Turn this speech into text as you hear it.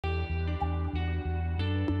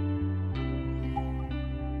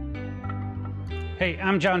Hey,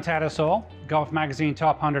 I'm John Tattersall, Golf Magazine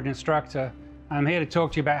Top 100 instructor. I'm here to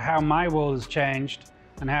talk to you about how my world has changed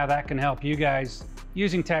and how that can help you guys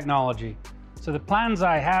using technology. So the plans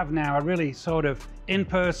I have now are really sort of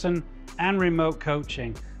in-person and remote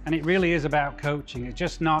coaching, and it really is about coaching. It's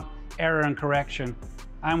just not error and correction.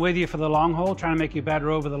 I'm with you for the long haul, trying to make you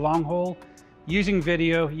better over the long haul, using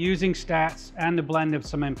video, using stats, and a blend of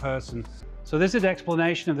some in-person. So this is an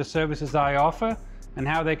explanation of the services I offer and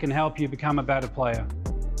how they can help you become a better player.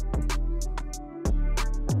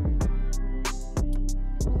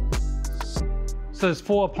 So there's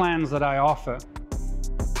 4 plans that I offer.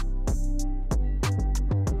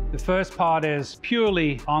 The first part is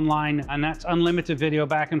purely online, and that's unlimited video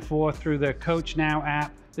back and forth through the Coach Now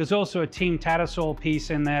app. There's also a Team Tattersall piece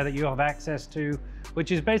in there that you have access to,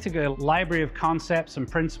 which is basically a library of concepts and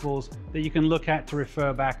principles that you can look at to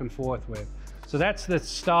refer back and forth with. So that's the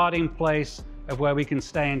starting place of where we can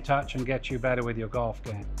stay in touch and get you better with your golf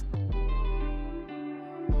game.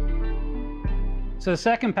 So the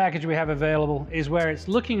second package we have available is where it's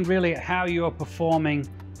looking really at how you're performing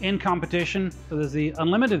in competition. So there's the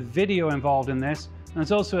unlimited video involved in this, and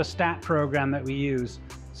there's also a stat program that we use.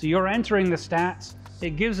 So you're entering the stats.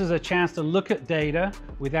 It gives us a chance to look at data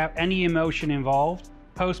without any emotion involved,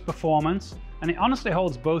 post-performance, and it honestly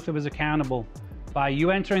holds both of us accountable. By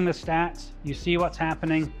you entering the stats, you see what's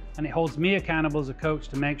happening, and it holds me accountable as a coach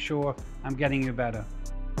to make sure I'm getting you better.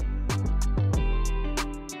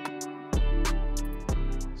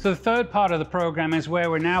 So the third part of the program is where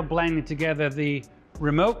we're now blending together the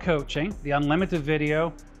remote coaching, the unlimited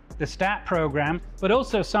video, the stat program, but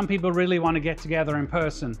also some people really want to get together in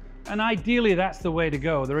person. And ideally that's the way to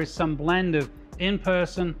go. There is some blend of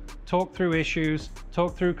in-person, talk through issues,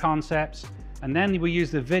 talk through concepts, and then we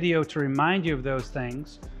use the video to remind you of those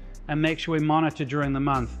things and make sure we monitor during the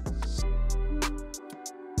month.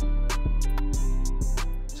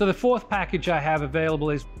 So the fourth package I have available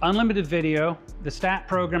is unlimited video, the stat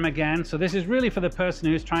program again. So this is really for the person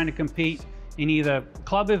who's trying to compete in either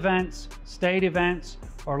club events, state events,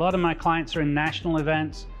 or a lot of my clients are in national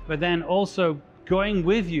events, but then also going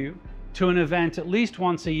with you to an event at least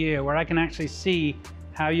once a year where I can actually see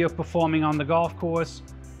how you're performing on the golf course,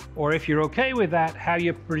 or if you're okay with that, how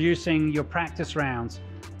you're producing your practice rounds.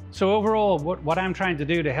 So overall, what I'm trying to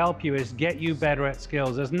do to help you is get you better at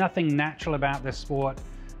skills. There's nothing natural about this sport.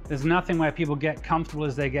 There's nothing where people get comfortable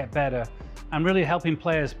as they get better. I'm really helping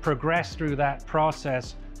players progress through that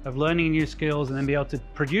process of learning new skills and then be able to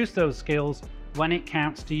produce those skills when it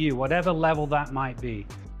counts to you, whatever level that might be.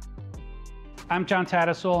 I'm John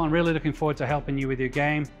Tattersall. I'm really looking forward to helping you with your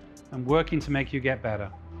game and working to make you get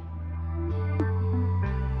better.